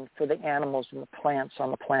can for the animals and the plants on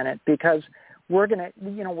the planet, because we're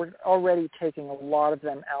already taking a lot of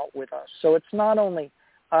them out with us. So it's not only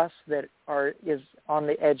us that is on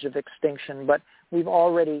the edge of extinction, but we've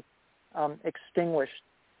already extinguished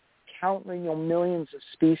millions of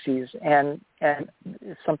species, and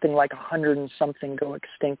something like 100 and something go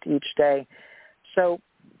extinct each day. So,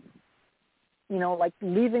 like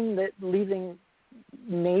leaving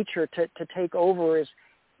nature to take over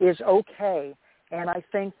is okay. And I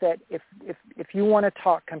think that if you want to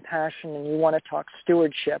talk compassion and you want to talk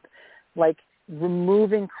stewardship, like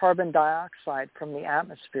removing carbon dioxide from the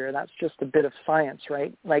atmosphere, that's just a bit of science,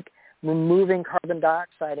 right? Like removing carbon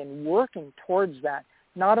dioxide and working towards that,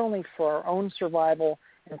 not only for our own survival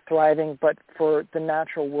and thriving, but for the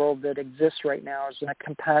natural world that exists right now as a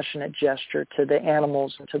compassionate gesture to the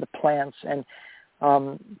animals and to the plants, and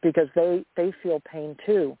because they feel pain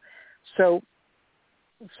too. So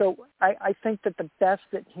I think that the best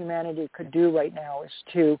that humanity could do right now is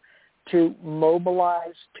to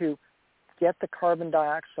mobilize, to get the carbon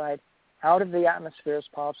dioxide out of the atmosphere as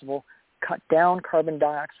possible, cut down carbon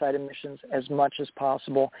dioxide emissions as much as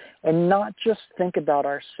possible, and not just think about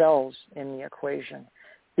ourselves in the equation.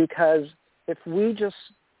 Because if we just,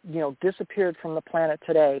 disappeared from the planet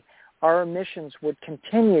today, our emissions would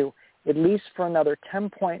continue at least for another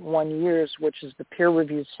 10.1 years, which is the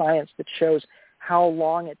peer-reviewed science that shows how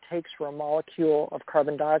long it takes for a molecule of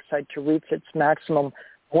carbon dioxide to reach its maximum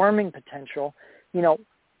warming potential,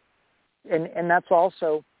 and that's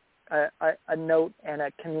also a note and a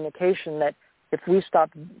communication that if we stop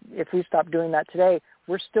doing that today,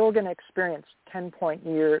 we're still going to experience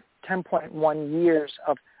 10.1 years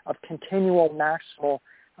of continual maximal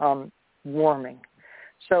warming.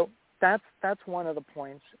 So that's one of the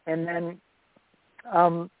points. And then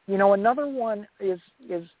another one is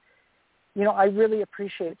I really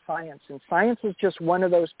appreciate science, and science is just one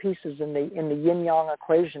of those pieces in the yin-yang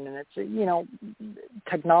equation, and it's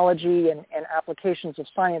technology and applications of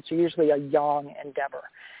science are usually a yang endeavor,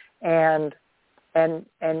 and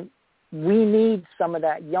we need some of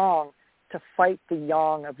that yang to fight the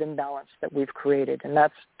yang of imbalance that we've created, and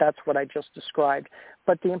that's what I just described.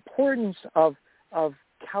 But the importance of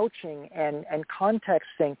couching and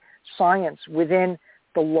contexting science within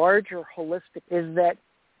the larger holistic is that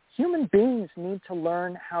human beings need to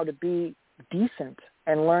learn how to be decent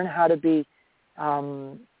and learn how to be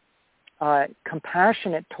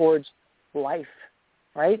compassionate towards life,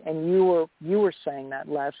 right? And you were saying that,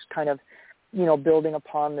 Les, kind of, building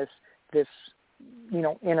upon this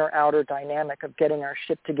inner-outer dynamic of getting our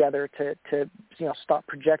shit together to stop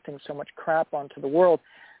projecting so much crap onto the world.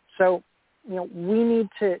 So, we need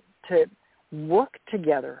to work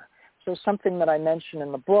together. So something that I mentioned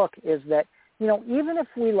in the book is that, even if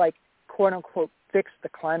we quote unquote fix the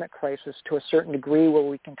climate crisis to a certain degree where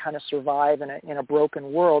we can kind of survive in a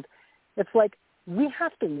broken world, it's like we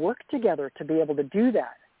have to work together to be able to do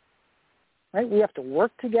that, right? We have to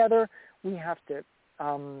work together. We have to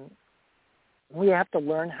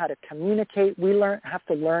learn how to communicate. We have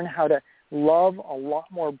to learn how to love a lot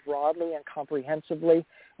more broadly and comprehensively,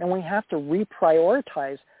 and we have to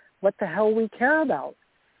reprioritize what the hell we care about,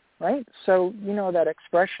 right? So, that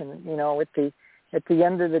expression, at the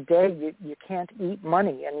end of the day, you can't eat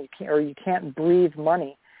money, and you can't breathe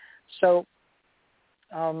money. So,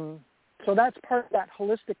 so that's part of that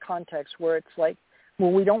holistic context where it's like,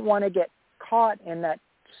 well, we don't want to get caught in that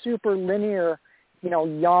super linear,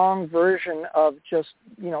 yang version of just,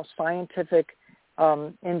 scientific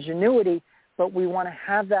ingenuity, but we want to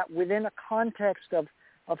have that within a context of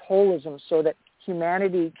holism so that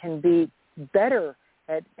humanity can be better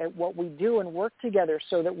at what we do and work together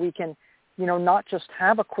so that we can, not just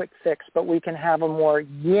have a quick fix, but we can have a more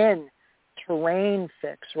yin terrain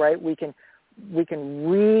fix, right? We can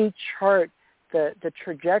rechart the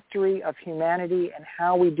trajectory of humanity and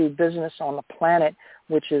how we do business on the planet,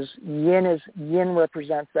 which is yin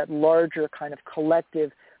represents that larger kind of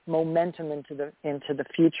collective momentum into the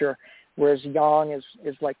future, whereas yang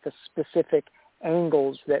is like the specific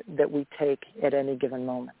angles that we take at any given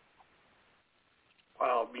moment.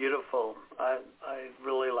 Wow, beautiful. I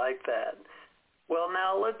really like that. Well,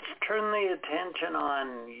 now let's turn the attention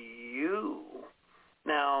on you.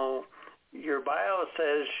 Now, your bio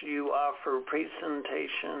says you offer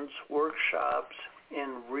presentations, workshops,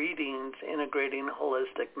 and readings integrating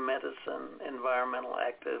holistic medicine, environmental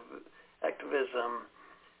activism,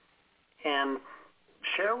 and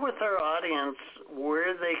share with our audience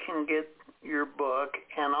where they can get your book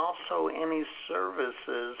and also any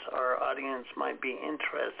services our audience might be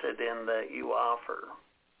interested in that you offer.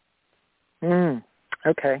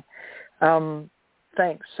 Okay.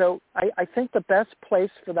 Thanks. So I think the best place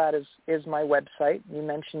for that is my website. You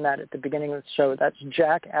mentioned that at the beginning of the show. That's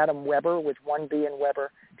Jack Adam Weber with one B in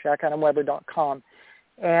Weber, jackadamweber.com.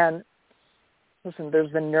 And listen,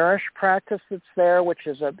 there's the Nourish practice that's there, which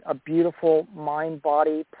is a beautiful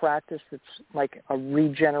mind-body practice that's like a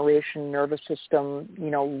regeneration nervous system,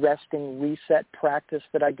 resting reset practice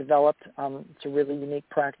that I developed. It's a really unique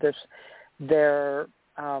practice.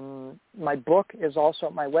 My book is also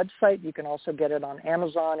at my website. You can also get it on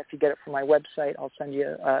Amazon. If you get it from my website, I'll send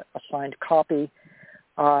you a signed copy.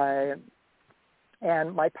 And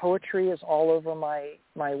my poetry is all over my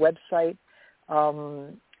website.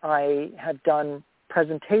 I have done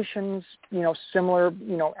presentations, similar,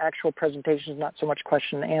 actual presentations, not so much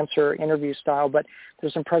question and answer, interview style, but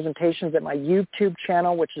there's some presentations at my YouTube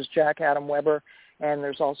channel, which is Jack Adam Weber, and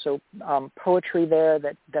there's also poetry there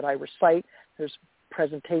that I recite. There's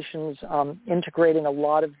presentations integrating a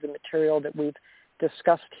lot of the material that we've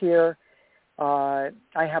discussed here. I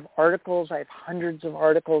have articles. I have hundreds of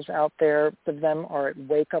articles out there. Most of them are at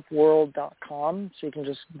wakeupworld.com, so you can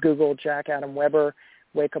just Google Jack Adam Weber,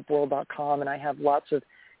 wakeupworld.com, and I have lots of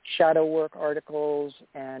shadow work articles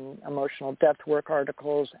and emotional depth work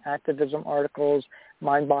articles, activism articles,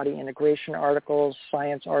 mind-body integration articles,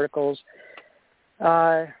 science articles.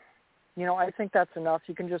 I think that's enough.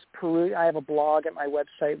 You can just peruse. I have a blog at my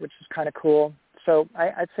website, which is kind of cool. So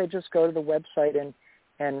I'd say just go to the website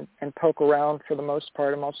and poke around for the most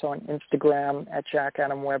part. I'm also on Instagram at Jack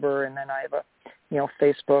Adam Weber, and then I have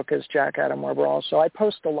Facebook as Jack Adam Weber also. I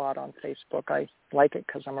post a lot on Facebook. I like it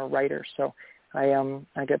because I'm a writer, so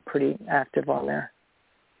I get pretty active on there.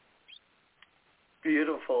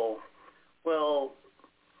 Beautiful. Well,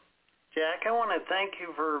 Jack, I want to thank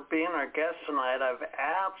you for being our guest tonight. I've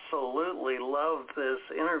absolutely loved this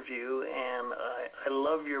interview, and I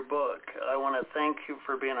love your book. I want to thank you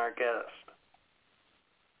for being our guest.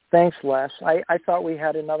 Thanks, Les. I thought we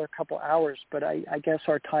had another couple hours, but I guess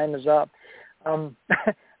our time is up.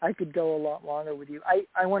 I could go a lot longer with you.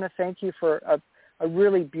 I want to thank you for a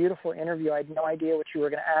really beautiful interview. I had no idea what you were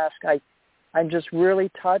going to ask. I'm just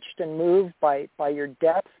really touched and moved by your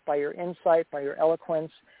depth, by your insight, by your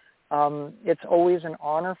eloquence. It's always an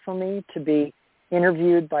honor for me to be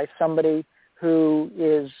interviewed by somebody who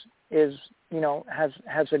is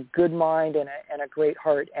has a good mind and a great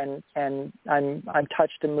heart, and I'm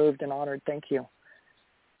touched and moved and honored. Thank you.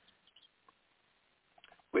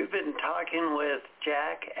 We've been talking with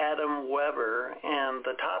Jack Adam Weber, and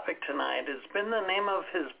the topic tonight has been the name of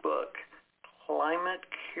his book, Climate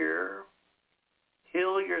Cure,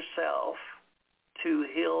 Heal Yourself to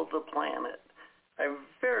Heal the Planet. I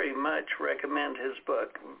very much recommend his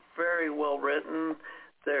book. Very well written.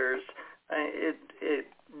 It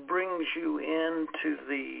brings you into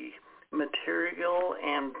the material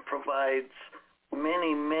and provides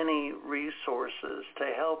many, many resources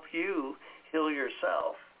to help you heal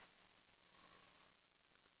yourself.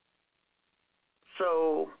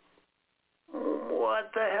 So,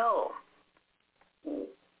 what the hell?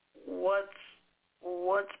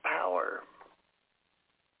 What's power?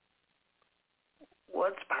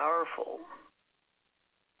 What's powerful?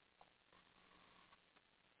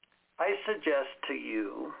 I suggest to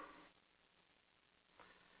you,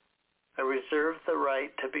 I reserve the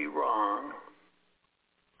right to be wrong.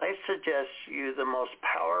 I suggest to you the most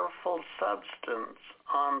powerful substance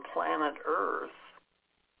on planet Earth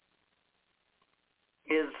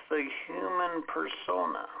is the human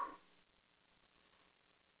persona.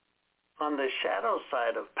 On the shadow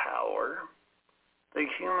side of power, the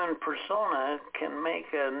human persona can make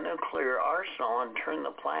a nuclear arsenal and turn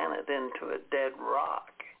the planet into a dead rock.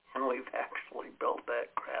 And we've actually built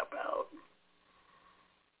that crap out.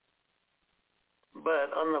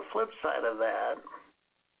 But on the flip side of that,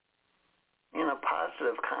 in a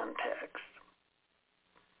positive context,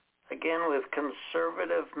 again with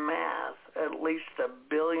conservative math, at least 1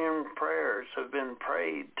 billion prayers have been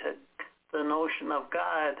prayed to the notion of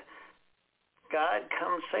God. God,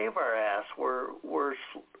 come save our ass. We're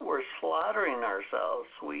slaughtering ourselves.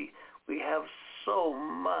 We have so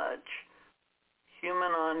much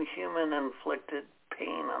human on human inflicted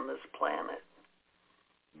pain on this planet.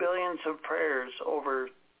 Billions of prayers over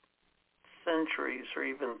centuries or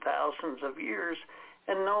even thousands of years,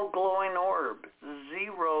 and no glowing orb.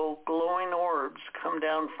 0 glowing orbs come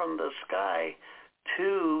down from the sky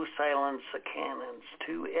to silence the cannons,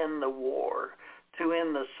 to end the war, to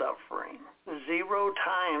end the suffering. 0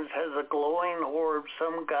 times has a glowing orb,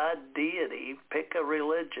 some god deity, pick a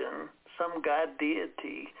religion, some god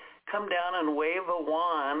deity, come down and wave a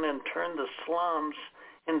wand and turn the slums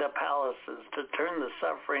into palaces, to turn the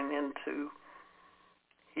suffering into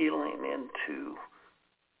healing, into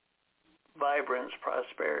vibrance,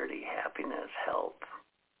 prosperity, happiness, health.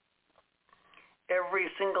 Every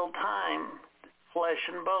single time, flesh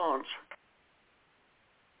and bones.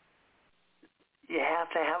 You have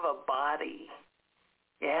to have a body.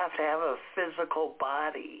 You have to have a physical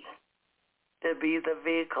body to be the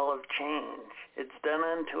vehicle of change. It's done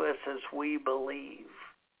unto us as we believe.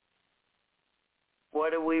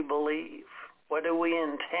 What do we believe? What do we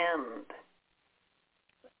intend?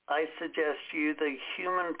 I suggest to you the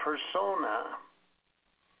human persona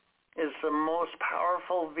is the most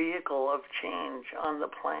powerful vehicle of change on the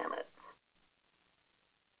planet.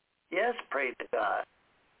 Yes, pray to God,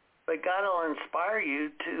 but God will inspire you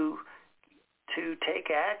to take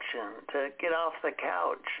action, to get off the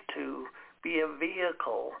couch, to be a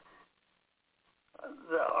vehicle.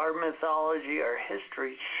 Our mythology, our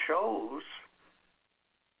history shows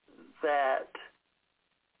that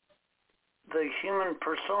the human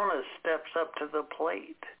persona steps up to the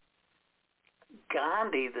plate.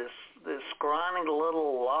 Gandhi, this scrawny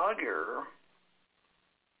little lawyer,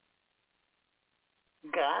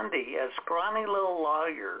 a scrawny little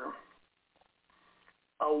lawyer,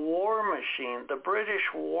 a war machine, the British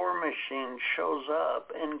war machine shows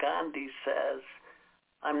up, and Gandhi says,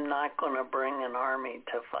 I'm not going to bring an army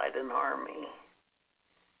to fight an army.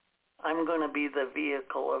 I'm going to be the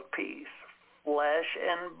vehicle of peace. Flesh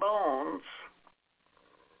and bones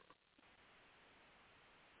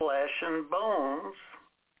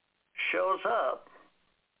shows up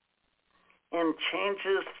and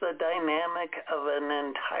changes the dynamic of an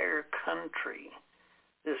entire country.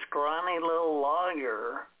 This scrawny little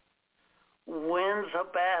lawyer wins a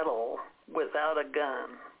battle without a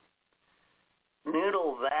gun.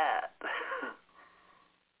 Noodle that.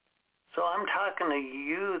 So I'm talking to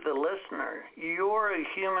you, the listener. You're a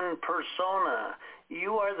human persona.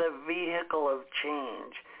 You are the vehicle of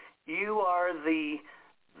change. You are the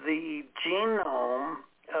genome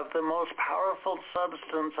of the most powerful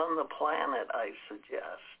substance on the planet, I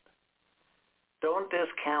suggest. Don't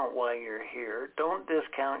discount why you're here. Don't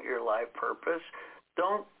discount your life purpose.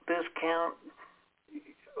 Don't discount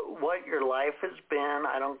what your life has been.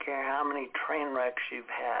 I don't care how many train wrecks you've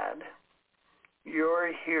had.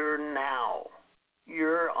 You're here now.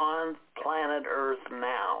 You're on planet Earth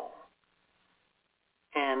now.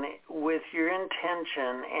 And with your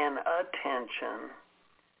intention and attention,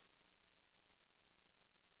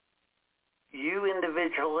 you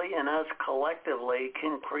individually and us collectively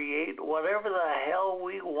can create whatever the hell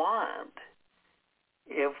we want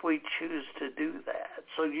if we choose to do that.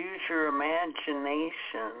 So use your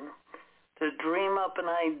imagination to dream up an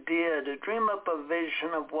idea, to dream up a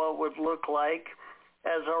vision of what would look like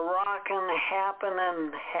as a rockin',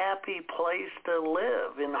 happening, happy place to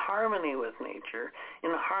live in harmony with nature, in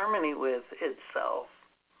harmony with itself.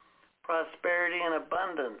 Prosperity and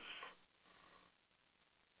abundance.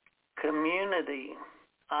 Community,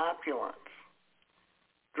 opulence.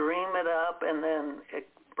 Dream it up and then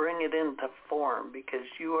bring it into form, because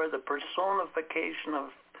you are the personification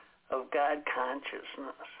of God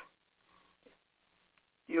consciousness.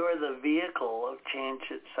 You are the vehicle of change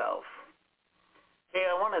itself. Hey,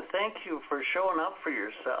 I want to thank you for showing up for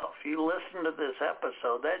yourself. You listened to this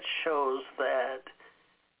episode. That shows that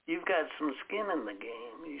you've got some skin in the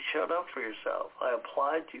game. You showed up for yourself. I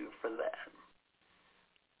applaud you for that.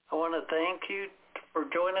 I want to thank you for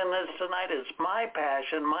joining us tonight. It's my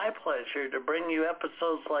passion, my pleasure to bring you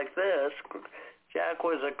episodes like this. Jack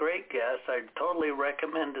was a great guest. I totally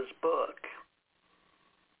recommend his book.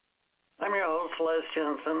 I'm your host, Les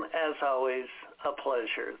Jensen. As always, a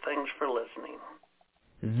pleasure. Thanks for listening.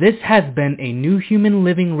 This has been a New Human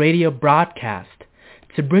Living radio broadcast.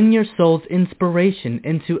 To bring your soul's inspiration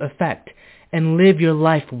into effect and live your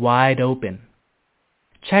life wide open.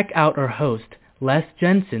 Check out our host, Les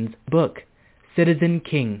Jensen's book, Citizen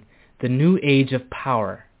King, The New Age of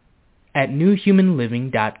Power, at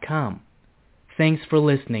newhumanliving.com. Thanks for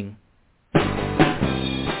listening.